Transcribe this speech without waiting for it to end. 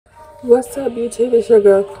What's up, YouTube? It's your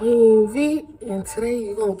girl Queen V, and today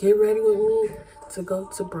you're gonna get ready with me to go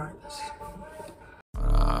to brunch.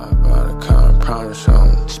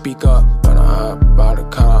 Speak up when I hop about the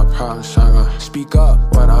car, I promise I'm gonna speak up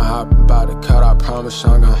when I hop about the cut, I promise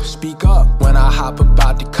I'm gonna speak up when I hop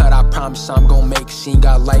about the cut, I promise I'm gonna make a scene.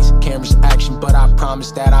 Got lights, cameras, action, but I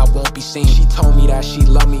promise that I won't be seen. She told me that she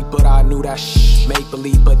loved me, but I knew that make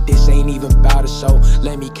believe, but this ain't even about it, so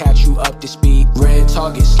let me catch you up to speed. Red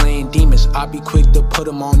target, slaying demons, I be quick to put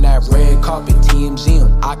them on that red carpet, TMZ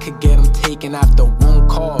 'em. I could get them taken after one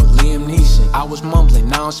call, Liam Neeson. I was mumbling,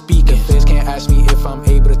 now I'm speaking. Feds can't ask me if I'm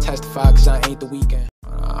able to testify, cause I ain't the weekend.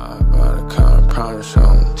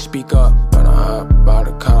 Speak up when I hop about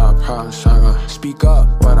the car, I promise I'm gonna speak up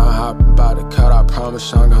when I hop about the cut, I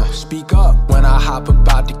promise I'm gonna speak up when I hop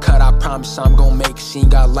about the cut, I promise I'm gonna make a scene.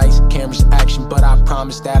 Got lights, cameras, action, but I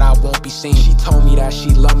promise that I won't be seen. She told me that she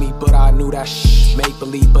loved me, but I knew that make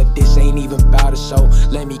believe, but this ain't even about it, so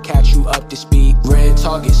let me catch you up to speed. Red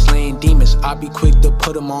target, slaying demons, I be quick to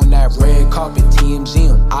put them on that red carpet, TMZ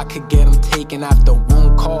 'em. I could get them taken after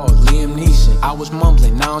one call, Liam Neeson. I was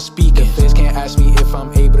mumbling, now I'm speaking. Feds can't ask me if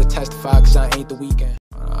I'm able to testify, cause I ain't the weekend.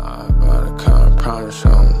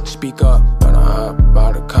 Speak up when I hop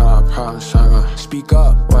about the car, I promise I'm gonna speak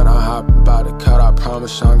up when I hop about the cut, I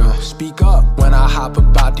promise I'm gonna speak up when I hop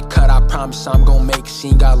about the cut, I promise I'm gonna make a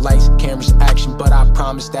scene. Got lights, cameras, action, but I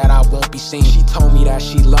promise that I won't be seen. She told me that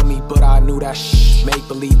she loved me, but I knew that make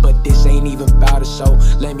believe, but this ain't even about it, so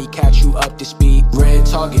let me catch you up to speed. Red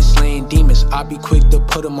target, slaying demons, I be quick to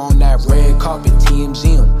put them on that red carpet,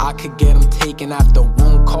 TMZ 'em. I could get them taken after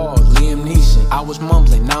one call, Liam Neeson. I was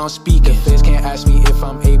mumbling, now I'm speaking. Feds can't ask me if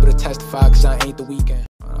I'm able to testify, cause I ain't the weekend.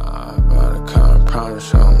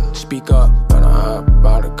 Speak up when I hop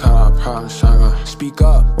about the car, I promise I'm gonna speak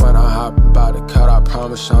up when I hop about the cut, I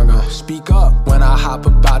promise I'm gonna speak up when I hop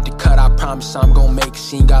about the cut, I promise I'm gonna make a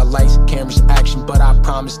scene. Got lights, cameras, action, but I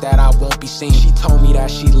promise that I won't be seen. She told me that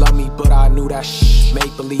she loved me, but I knew that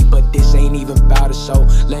make believe, but this ain't even about it, so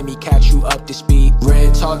let me catch you up to speed.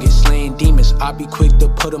 Red target, slaying demons, I be quick to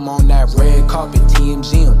put them on that red carpet,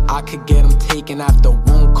 TMZ 'em. I could get them taken after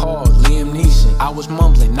one call, Liam Neeson. I was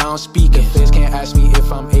mumbling, now I'm speaking. Feds can't ask me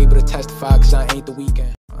if I'm able to testify, cause I ain't the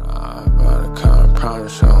weekend.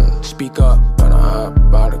 Speak up when I hop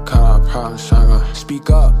about the car, I promise I'm gonna speak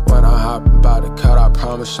up when I hop about the cut, I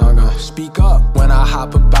promise I'm gonna speak up when I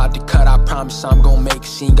hop about the cut, I promise I'm gonna make a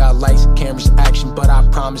scene. Got lights, cameras, action, but I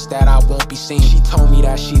promise that I won't be seen. She told me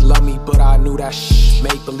that she loved me, but I knew that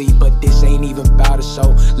make believe, but this ain't even about it,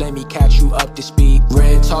 so let me catch you up to speed.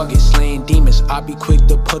 Red target, slaying demons, I be quick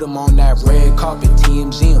to put them on that red carpet,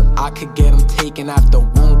 TMZ 'em. I could get them taken after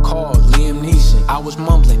one call, Liam Neeson. I was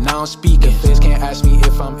mumbling, now I'm speaking. Feds can't ask me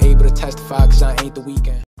if I'm able to testify, cause I ain't the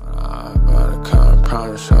weekend.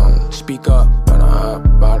 Speak up when I hop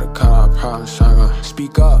about the car, I promise I'm gonna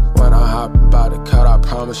speak up when I hop about the cut, I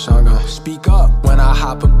promise I'm gonna speak up when I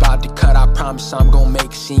hop about the cut, I promise I'm gonna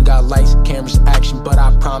make a scene. Got lights, cameras, action, but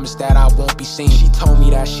I promise that I won't be seen. She told me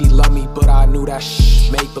that she loved me, but I knew that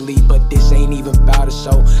make believe, but this ain't even about it,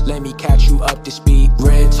 so let me catch you up to speed.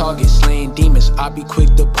 Red target, slaying demons, I be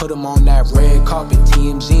quick to put them on that red carpet,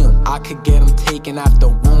 TMZ 'em. I could get them taken after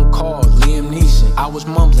one call, Liam Neeson. I was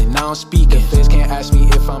mumbling, now I'm speaking. Feds can't ask me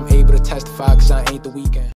if I'm able to testify, cause I ain't the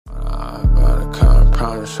weekend.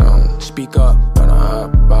 Speak up when I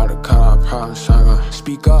hop about the car, I promise I'm gonna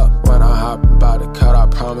speak up when I hop about the cut, I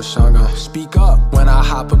promise I'm gonna speak up when I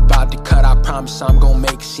hop about the cut, I promise I'm gonna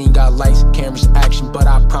make a scene. Got lights, cameras, action, but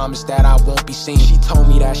I promise that I won't be seen. She told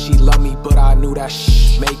me that she loved me, but I knew that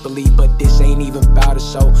make believe, but this ain't even about it,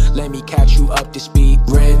 so let me catch you up to speed.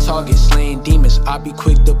 Red target, slaying demons, I be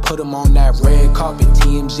quick to put them on that red carpet,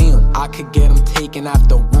 TMZ 'em. I could get them taken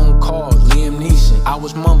after one call, Liam Neeson. I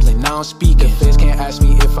was mumbling, now I'm speaking. Feds can't ask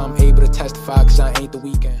me if I'm able to testify, cause I ain't the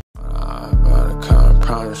weekend.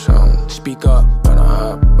 Speak up when I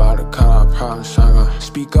hop about the car, I promise I'm gonna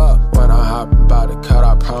speak up when I hop about the cut,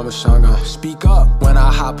 I promise I'm gonna speak up when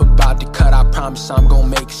I hop about the cut, I promise I'm gonna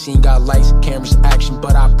make a scene. Got lights, cameras, action,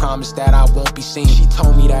 but I promise that I won't be seen. She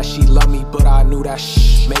told me that she loved me, but I knew that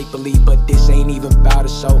make believe, but this ain't even about it,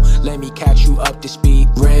 so let me catch you up to speed.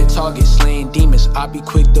 Red target, slaying demons, I be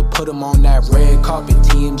quick to put them on that red carpet,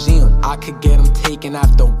 TMZ 'em. I could get them taken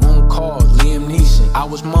after one call, Liam Neeson. I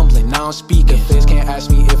was mumbling, now I'm speaking. Feds can't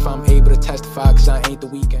ask me if I'm able to testify, cause I ain't the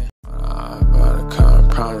weekend.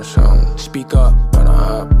 Speak up when I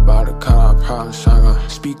hop about the car, I promise I'm gonna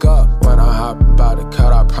Speak up when I hop about the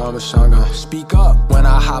cut, I promise I'm gonna speak up when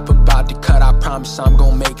I hop about the cut, I promise I'm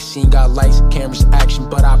gonna make a scene. Got lights, cameras, action,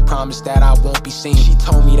 but I promise that I won't be seen. She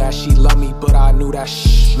told me that she loved me, but I knew that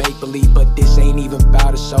make believe, but this ain't even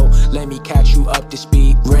about it, so let me catch you up to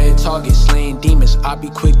speed. Red target, slaying demons, I be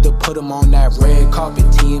quick to put them on that red carpet.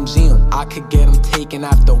 TMZ 'em, I could get them taken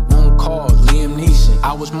after one call. Liam Neeson,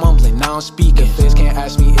 I was mumbling, now I'm speaking. Feds can't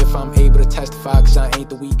ask me if I'm able to testify, cause I ain't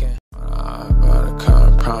the weekend.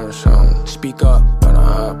 Promise I'm gonna speak up when I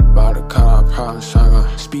hop about the cut, I promise I'm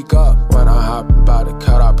gonna speak up when I hop about the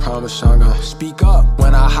cut, I promise I'm gonna speak up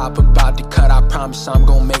when I hop about the cut, I promise I'm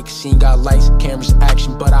gonna make a scene. Got lights, cameras,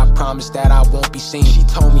 action, but I promise that I won't be seen. She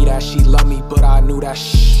told me that she loved me, but I knew that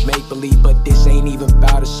make believe, but this ain't even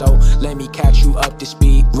about it, so let me catch you up to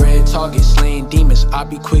speed. Red target, slaying demons, I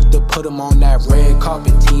be quick to put them on that red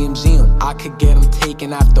carpet. TMZ 'em, I could get them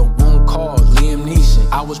taken after one call. Liam Neeson,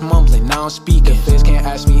 I was mumbling, now I'm speaking. Feds can't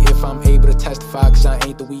ask me if I'm able to testify, cause I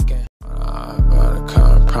ain't the weekend.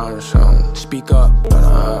 Promise I'm gonna speak up when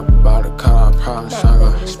I hop about the cut, I promise I'm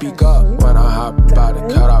gonna speak up when I hop about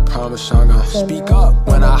the cut, I promise I'm gonna speak up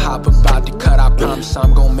when I hop about the cut, I promise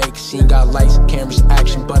I'm gonna make a scene. Got lights, cameras,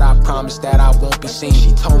 action, but I promise that I won't be seen.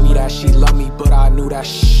 She told me that she loved me, but I knew that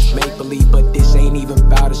make believe, but this ain't even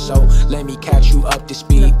about it, so let me catch you up to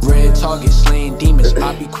speed. Red target, slaying demons,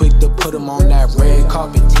 I be quick to put them on that red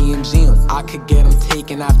carpet. TMZ 'em, I could get them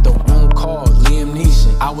taken after one call. Liam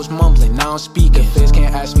Neeson, I was mumbling, now I'm speaking. Feds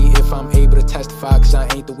can't ask me if I'm able to testify, cause I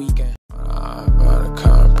ain't the weekend.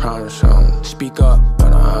 Promise I'm gonna speak up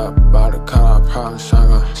when I hop about the cut, I promise I'm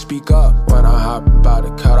gonna speak up when I hop about the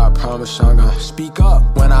cut, I promise I'm gonna speak up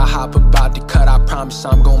when I hop about the cut, I promise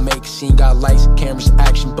I'm gonna make a scene. Got lights, cameras,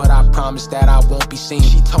 action, but I promise that I won't be seen.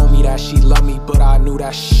 She told me that she loved me, but I knew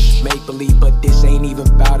that make believe, but this ain't even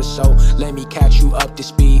about it, so let me catch you up to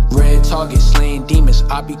speed. Red target, slaying demons,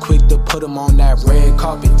 I be quick to put them on that red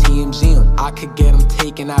carpet. TMZ 'em, I could get them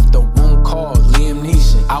taken after one call. Liam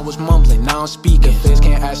Neeson, I was mumbling, now I'm speaking. Feds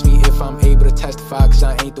can't ask me if I'm able to testify, cause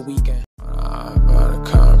I ain't the weekend.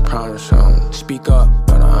 Promise I'm gonna speak up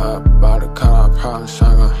when I hop about the cut, I promise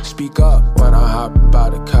I'm gonna speak up when I hop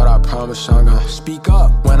about the cut, I promise I'm gonna speak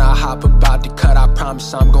up when I hop about the cut, I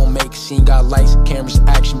promise I'm gonna make a scene. Got lights, cameras,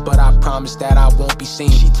 action, but I promise that I won't be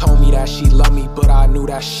seen. She told me that she loved me, but I knew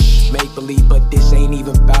that make believe, but this ain't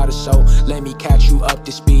even about it, so let me catch you up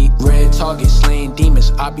to speed. Red target, slaying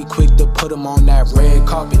demons, I be quick to put them on that red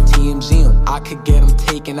carpet. TMZ 'em, I could get them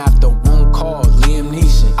taken after one call. Liam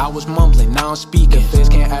Neeson, I was mumbling, now I'm speaking. Feds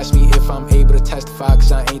can't ask me if I'm able to testify,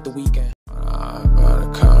 cause I ain't the weekend.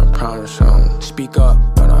 Promise I'm gonna speak up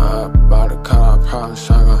when I hop about the cut, I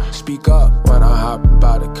promise I'm gonna speak up when I hop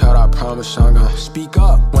about the cut, I promise I'm gonna speak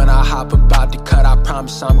up when I hop about the cut, I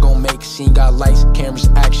promise I'm gonna make a scene. Got lights, cameras,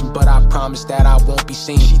 action, but I promise that I won't be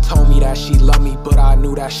seen. She told me that she loved me, but I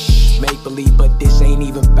knew that make believe, but this ain't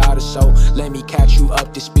even about it, so let me catch you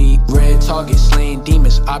up to speed. Red target, slaying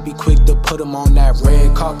demons, I be quick to put them on that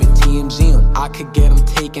red carpet. TMZ 'em, I could get them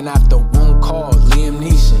taken after one call. Liam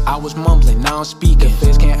Neeson, I was mumbling, now I'm speaking.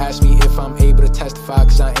 Feds can't ask me if I'm able to testify,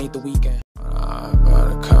 cause I ain't the weekend.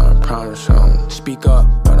 Promise I'm gonna speak up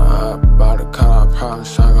when I hop about the cut, I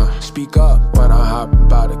promise I'm gonna speak up when I hop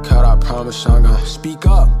about the cut, I promise I'm gonna speak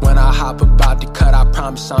up when I hop about the cut, I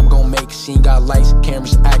promise I'm gonna make a scene. Got lights,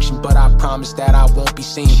 cameras, action, but I promise that I won't be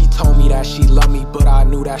seen. She told me that she loved me, but I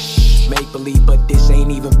knew that make believe, but this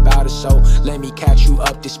ain't even about it, so let me catch you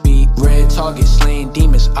up to speed. Red target, slaying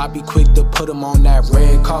demons, I be quick to put them on that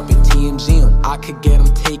red carpet. TMZ 'em, I could get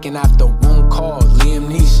them taken after one call. Liam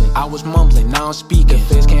Neeson, I was mumbling, now I'm speaking.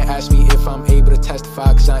 Feds can't ask me if I'm able to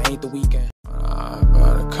testify, cause I ain't the weekend.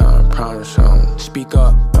 Promise I'm gonna speak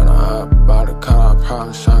up when I hop about the cut, I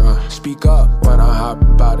promise I'm gonna speak up when I hop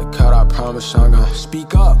about the cut, I promise I'm gonna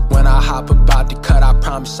speak up when I hop about the cut, I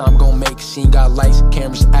promise I'm gonna make a scene. Got lights,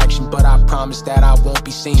 cameras, action, but I promise that I won't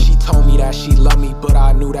be seen. She told me that she loved me, but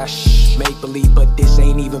I knew that make believe, but this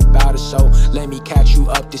ain't even about it, so let me catch you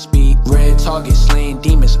up to speed. Red target, slaying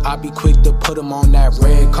demons, I be quick to put them on that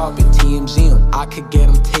red carpet. TMZ 'em, I could get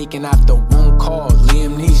them taken after one call.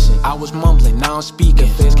 Liam Neeson, I was mumbling, now I'm speaking.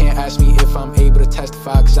 Feds can't ask me if I'm able to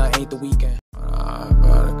testify, cause I ain't the weekend.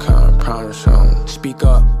 Promise I'm gonna speak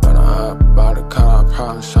up when I hop about the cut, I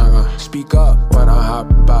promise I'm gonna speak up when I hop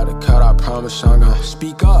about the cut, I promise I'm gonna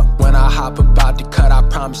speak up when I hop about the cut, I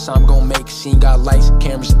promise I'm gonna make a scene. Got lights,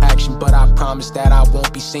 cameras, action, but I promise that I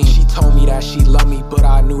won't be seen. She told me that she loved me, but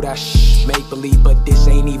I knew knew that make believe, but this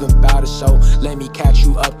ain't even about it. So let me catch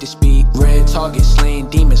you up to speed. Red target, slaying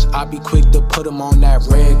demons. I be quick to put them on that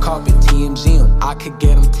red carpet. TMZ 'em. I could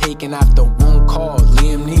get them taken after one call.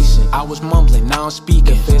 Liam Neeson. I was mumbling, now I'm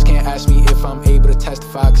speaking. Feds can't ask me if I'm able to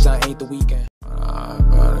testify, cause I ain't the weekend.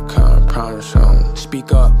 Promise I'm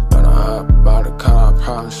speak up when I hop about the car. I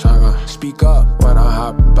promise I'm gonna speak up when I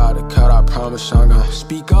hop about the cut. I promise I'm gonna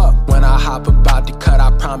speak up when I hop about the cut.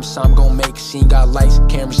 I promise I'm gonna make a scene. Got lights,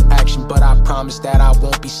 cameras, action, but I promise that I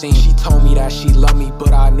won't be seen. She told me that she loved me,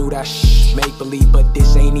 but I knew that make believe, but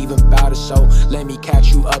this ain't even about it. So let me catch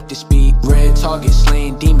you up to speed. Red target,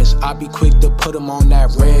 slaying demons. I be quick to put them on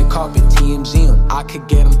that red carpet. TMZ 'em. I could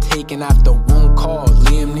get them taken after one call.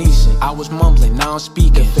 Liam Neeson. I was mumbling, now I'm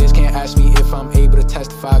speaking. Feds can't ask me if I'm able to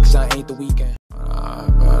testify, cause I ain't the weekend.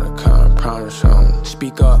 Promise I'm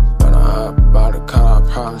speak up when I hop about the car.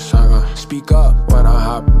 I promise I'm gonna speak up when I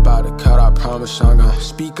hop about the cut. I promise I'm gonna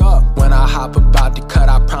speak up when I hop about the cut.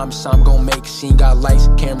 I promise I'm gonna make a scene. Got lights,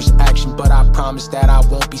 cameras, action, but I promise that I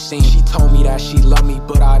won't be seen. She told me that she loved me,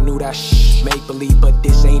 but I knew that make believe, but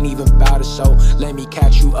this ain't even about it. So let me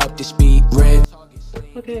catch you up to speed. Red.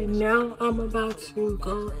 Okay, now I'm about to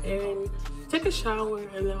go and take a shower,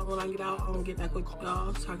 and then when I get out, I'm gonna get back with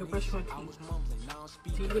y'all so I can brush my teeth.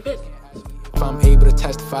 See you in a bit. If I'm able to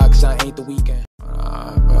testify, cause I ain't the weekend.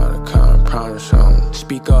 Promise I'm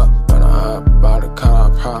speak up when I hop about the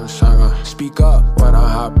car. I promise I'm gonna speak up when I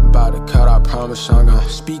hop about the cut. I promise I'm gonna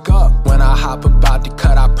speak up when I hop about the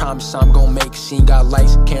cut. I promise I'm gonna make a scene. Got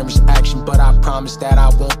lights, cameras, action, but I promise that I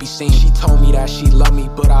won't be seen. She told me that she loved me,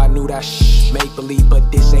 but I knew that make believe, but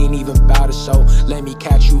this ain't even about it. So let me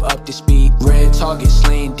catch you up to speed. Red target,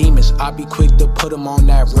 slaying demons. I be quick to put them on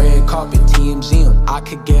that red carpet. TMZ 'em. I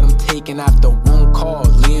could get them taken after one call.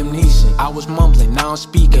 Liam Neeson. I was mumbling, now I'm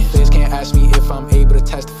speaking. Feds can't ask me if I'm able to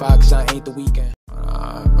testify, cause I ain't the weekend.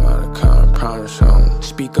 Promise I'm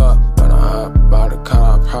speak up when I hop about the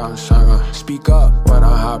car. I promise I'm gonna speak up when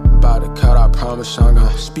I hop about the cut. I promise I'm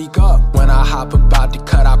gonna speak up when I hop about the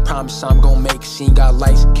cut. I promise I'm gonna make a scene. Got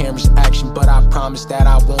lights, cameras, action, but I promise that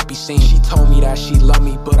I won't be seen. She told me that she loved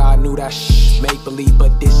me, but I knew that make believe,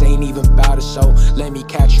 but this ain't even about it. So let me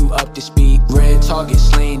catch you up to speed. Red target,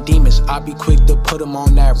 slaying demons. I be quick to put them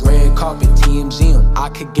on that red carpet. TMZ 'em. I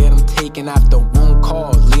could get them taken after one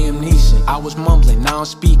call. Liam Neeson. I was mumbling, now I'm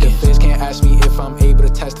speaking. Feds can't ask me if I'm able to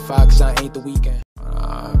testify, cause I ain't the weekend.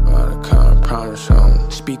 Promise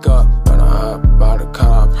I'm speak up when I hop about the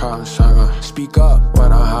car. I promise I'm gonna speak up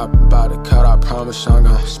when I hop about the cut. I promise I'm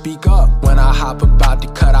gonna speak up when I hop about the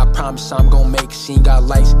cut. I promise I'm gonna make a scene. Got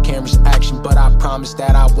lights, cameras, action, but I promise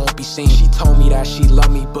that I won't be seen. She told me that she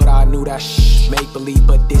loved me, but I knew that make believe,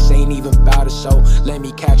 but this ain't even about it. So let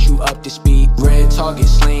me catch you up to speed. Red target,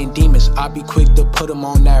 slaying demons. I be quick to put them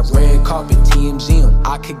on that red carpet. TMZ 'em.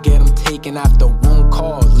 I could get them taken after one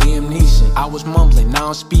call. Liam Neeson. I was mumbling, now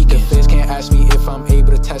I'm speaking. Feds can't ask me if I'm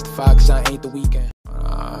able to testify, cause I ain't the weekend.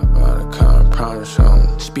 Promise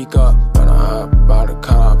I'm speak up when I hop about the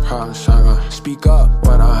car. I promise I'm gonna speak up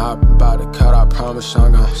when I hop about the cut. I promise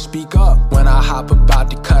I'm gonna speak up when I hop about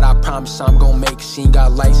the cut. I promise I'm gonna make a scene.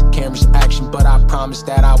 Got lights, cameras, action, but I promise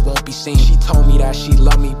that I won't be seen. She told me that she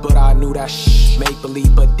loved me, but I knew that make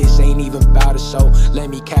believe, but this ain't even about it. So let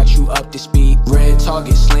me catch you up to speed. Red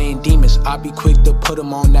target, slaying demons. I be quick to put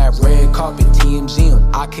them on that red carpet. TMZ 'em.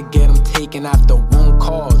 I could get them taken after one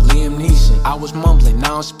call. Liam Neeson. I was mumbling,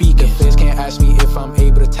 now I'm speaking. Feds can't ask me if I'm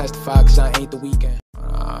able to testify, cause I ain't the weekend.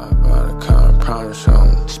 Promise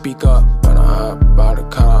I'm speak up when I hop about the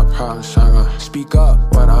car. I promise I'm gonna speak up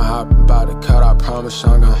when I hop about the cut. I promise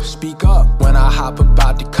I'm gonna speak up when I hop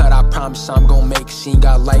about the cut. I promise I'm gonna make a scene.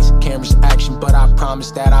 Got lights, cameras, action, but I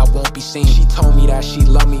promise that I won't be seen. She told me that she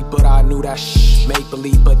loved me, but I knew that make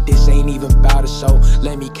believe, but this ain't even about it. So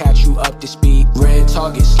let me catch you up to speed. Red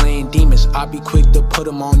target, slaying demons. I be quick to put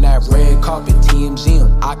them on that red carpet. TMZ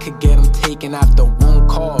 'em. I could get them taken after one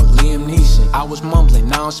call. Liam Neeson. I was mumbling,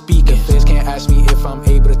 now I'm speaking. Feds can't ask me if I'm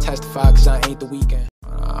able to testify, cause I ain't the weekend.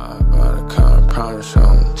 Promise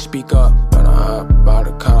I'm speak up when I hop about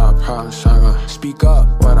the car. I promise I'm gonna speak up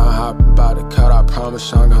when I hop about the cut. I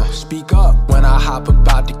promise I'm gonna speak up when I hop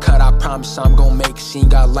about the cut. I promise I'm gonna make a scene.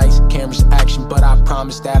 Got lights, cameras, action, but I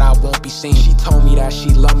promise that I won't be seen. She told me that she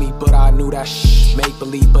loved me, but I knew that make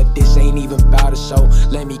believe, but this ain't even about it. So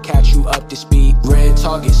let me catch you up to speed. Red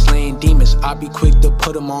target, slaying demons. I be quick to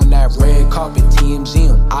put them on that red carpet. TMZ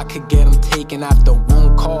 'em. I could get them taken after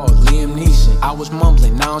one call. Liam Neeson. I was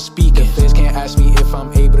mumbling, now I'm speaking. Feds can't ask me if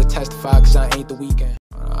I'm able to testify, cause I ain't the weekend.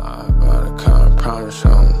 Promise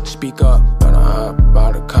I'm speak up when I hop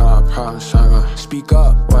about the car. promise I'm gonna speak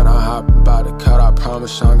up when I hop about to cut. I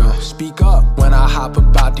promise I'm gonna speak up when I hop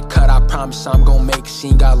about to cut. I promise I'm gonna make a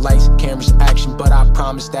scene. Got lights, cameras, action, but I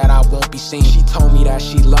promise that I won't be seen. She told me that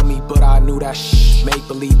she loved me, but I knew that make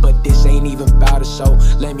believe, but this ain't even about it. So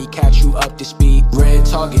let me catch you up to speed. Red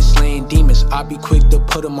target, slaying demons. I be quick to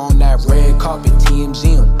put them on that red carpet.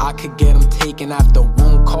 TMZ 'em. I could get them taken after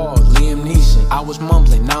one call. Liam Neeson. I was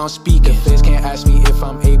mumbling, now I'm speaking. Feds can't ask me if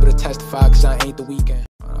I'm able to testify, cause I ain't the weekend.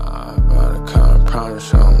 I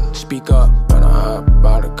promise I'm gonna speak up when I hop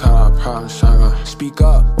about to cut. I promise I'm gonna speak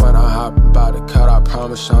up when I hop about to cut. I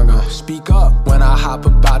promise I'm gonna speak up when I hop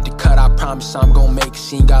about to cut. I promise I'm gonna make a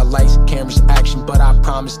scene. Got lights, cameras, action, but I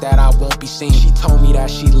promise that I won't be seen. She told me that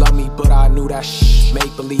she loved me, but I knew that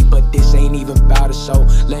make believe, but this ain't even about it. So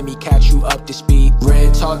let me catch you up to speed.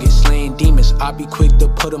 Red target, slaying demons. I be quick to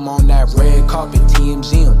put them on that red carpet.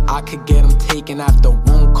 TMZ 'em. I could get them taken after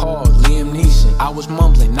one call. Liam Neeson. I was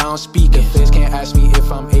mumbling, now I'm speaking. Feds can't ask me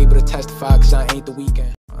if I'm able to testify, cause I ain't the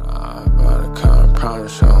weekend. I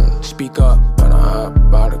promise I'm gonna speak up when I hop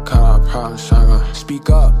about to cut. I promise I'm gonna speak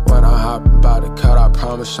up when I hop about to cut. I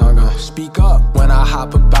promise I'm gonna speak up when I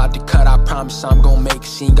hop about to cut. I promise I'm gonna make a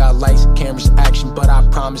scene. Got lights, cameras, action, but I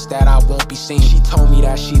promise that I won't be seen. She told me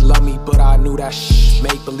that she loved me, but I knew that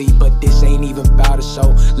make believe, but this ain't even about it.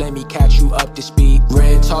 So let me catch you up to speed.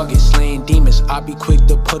 Red target, slaying demons. I be quick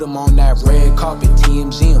to put them on that red carpet.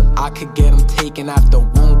 TMZ 'em. I could get them taken after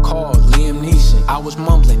one call. Liam Neeson. I was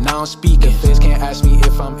mumbling, now I'm speaking. Feds can't ask me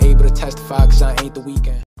if I'm able to testify, cause I ain't the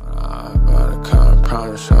weekend. I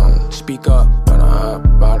promise I'm gonna speak up when I hop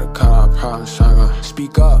about to cut. I promise I'm gonna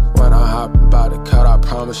speak up when I hop about to cut. I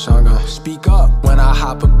promise I'm gonna speak up when I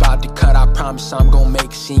hop about to cut. I promise I'm gonna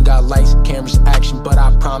make a scene. Got lights, cameras, action, but I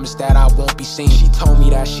promise that I won't be seen. She told me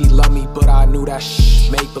that she loved me, but I knew that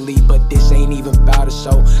make believe, but this ain't even about it.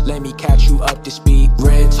 So let me catch you up to speed.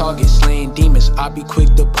 Red target, slaying demons. I be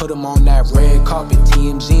quick to put them on that red carpet.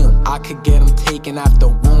 TMZ 'em. I could get them taken after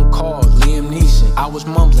one call. Liam Neeson. I was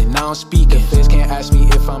mumbling, now I'm speaking. Feds can't ask me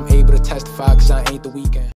if I'm able to testify, cause I ain't the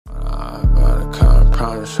weekend. I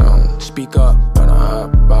promise I'm gonna speak up when I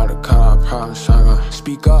hop about to cut. I promise I'm gonna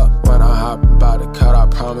speak up when I hop about to cut. I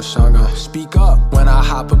promise I'm gonna speak up when I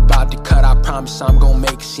hop about to cut. I promise I'm gonna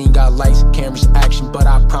make a scene. Got lights, cameras, action, but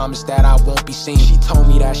I promise that I won't be seen. She told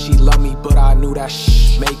me that she loved me, but I knew that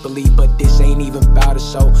make believe, but this ain't even about it.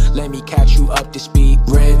 So let me catch you up to speed.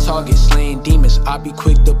 Red target, slaying demons. I be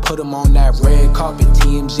quick to put them on that red carpet.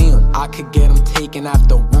 TMZ 'em. I could get them taken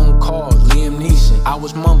after one call. Liam Neeson. I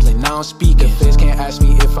was mumbling, now I'm speaking. Feds can't ask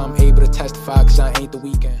me if I'm able to testify, cause I ain't the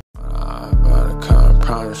weekend. I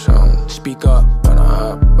promise I'm gonna speak up when I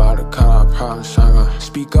hop about to cut. I promise I'm gonna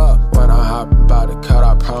speak up when I hop about to cut.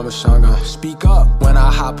 I promise I'm gonna speak up when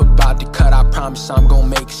I hop about to cut. I promise I'm gonna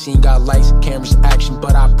make a scene. Got lights, cameras, action,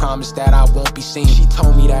 but I promise that I won't be seen. She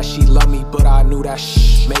told me that she loved me, but I knew that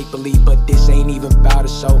make believe, but this ain't even about it.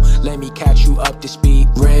 So let me catch you up to speed.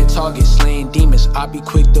 Red target, slaying demons. I be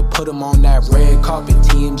quick to put them on that red carpet.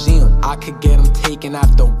 TMZ 'em. I could get them taken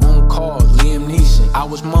after one call. Liam Neeson. I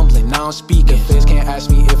was mumbling, now I'm speaking. Feds can't ask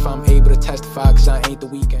me if I'm able to testify, cause I ain't the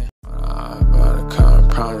weekend. I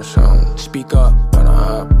promise I'm gonna speak up when I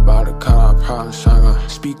hop about to cut. I promise I'm gonna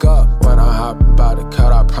speak up when I hop about to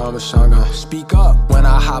cut. I promise I'm gonna speak up when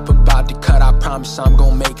I hop about to cut. I promise I'm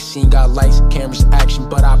gonna make a scene. Got lights, cameras, action,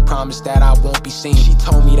 but I promise that I won't be seen. She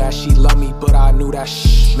told me that she loved me, but I knew that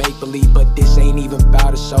make believe, but this ain't even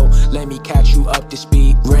about it. So let me catch you up to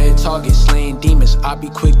speed. Red target, slaying demons. I be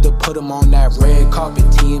quick to put them on that red carpet.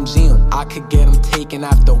 TMZ 'em. I could get them taken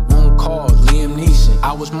after one call. Liam Neeson.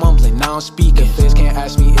 I was mumbling, now I'm speaking. Feds can't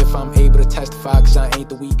ask me if I'm able to testify, cause I ain't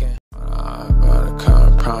the weekend. I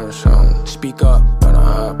promise I'm gonna speak up when I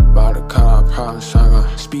hop about to cut. I promise I'm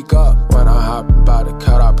gonna speak up when I hop about to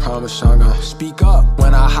cut. I promise I'm gonna speak up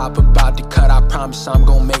when I hop about to cut. I promise I'm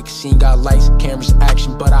gonna make a scene. Got lights, cameras,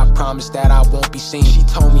 action, but I promise that I won't be seen. She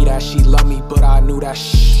told me that she loved me, but I knew that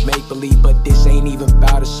make believe, but this ain't even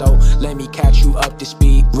about it. So let me catch you up to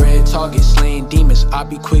speed. Red target, slaying demons. I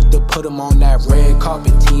be quick to put them on that red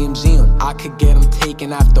carpet. TMZ 'em. I could get them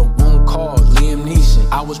taken after one call. Liam Neeson.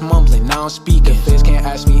 I was mumbling, now I'm speaking. Feds can't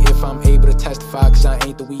ask me if I'm able to testify, cause I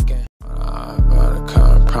ain't the weekend. I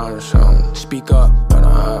promise I'm gonna speak up when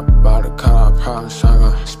I hop about to cut. I promise I'm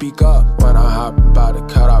gonna speak up when I hop about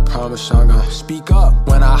to cut. I promise I'm gonna speak up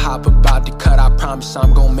when I hop about to cut. I promise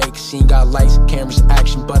I'm gonna make a scene. Got lights, cameras,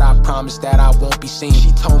 action, but I promise that I won't be seen.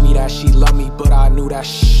 She told me that she loved me, but I knew that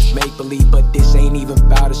make believe, but this ain't even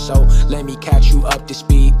about it. So let me catch you up to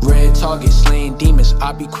speed. Red target, slaying demons.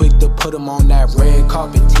 I be quick to put them on that red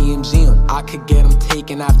carpet. TMZ 'em. I could get them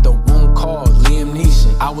taken after one one call, Liam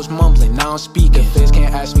Neeson. I was mumbling, now I'm speaking. Feds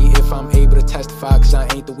can't ask me if I'm able to testify, cause I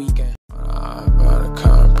ain't the weekend. I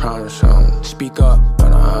promise I'm gonna speak up.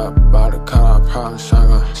 When I hop about to cut, I promise I'm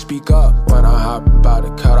gonna speak up. When I hop about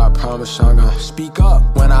to cut, I promise I'm gonna speak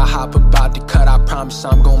up. When I hop about to cut, I promise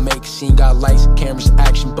I'm gonna make a scene. Got lights, cameras,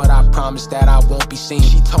 action, but I promise that I won't be seen.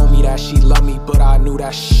 She told me that she loved me, but I knew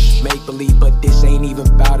that make believe. But this ain't even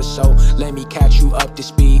about it, so let me catch you up to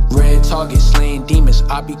speed. Red target, slaying demons,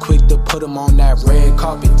 I be quick to put them on that red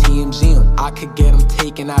carpet. TMZ 'em, I could get them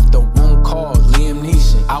taken after one call, Liam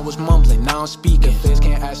Neeson. I was mumbling, now I'm speaking. Feds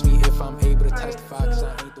can't ask me if I'm able to testify, cause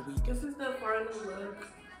I ain't the weekend. This is the final look.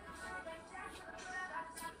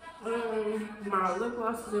 My lip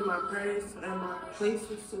gloss is in my purse, and my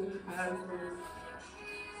places to have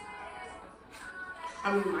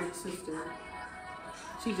my sister.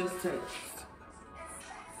 She just texted.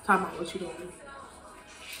 Talking about what you doing.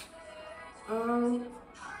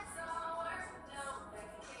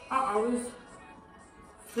 I always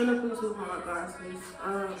finish with my glasses.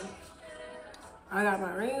 I got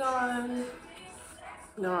my ring on.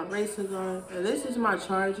 My bracelet's on. And this is my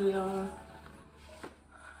charger, y'all.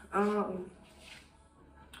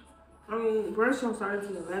 Brunch don't start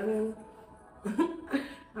until 11.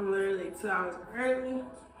 I'm literally 2 hours early.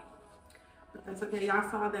 But that's okay. Y'all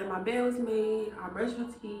saw that my bed was made. I brushed my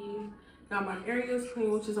teeth. Got my areas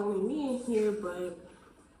clean, which is only me in here, but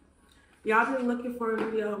y'all been looking for a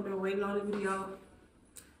video. I've been waiting on a video.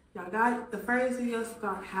 Y'all got the first video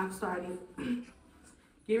have started.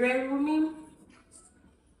 Get ready with me.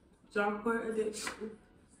 Job court addiction.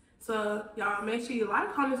 So y'all make sure you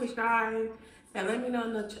like, comment, subscribe, and let me know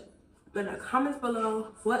in the comments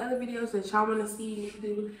below what other videos that y'all want to see me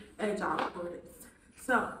do at job courts.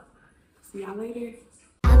 So see y'all later.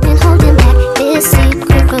 I've been holding back this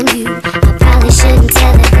secret from you. I probably shouldn't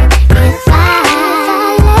tell it.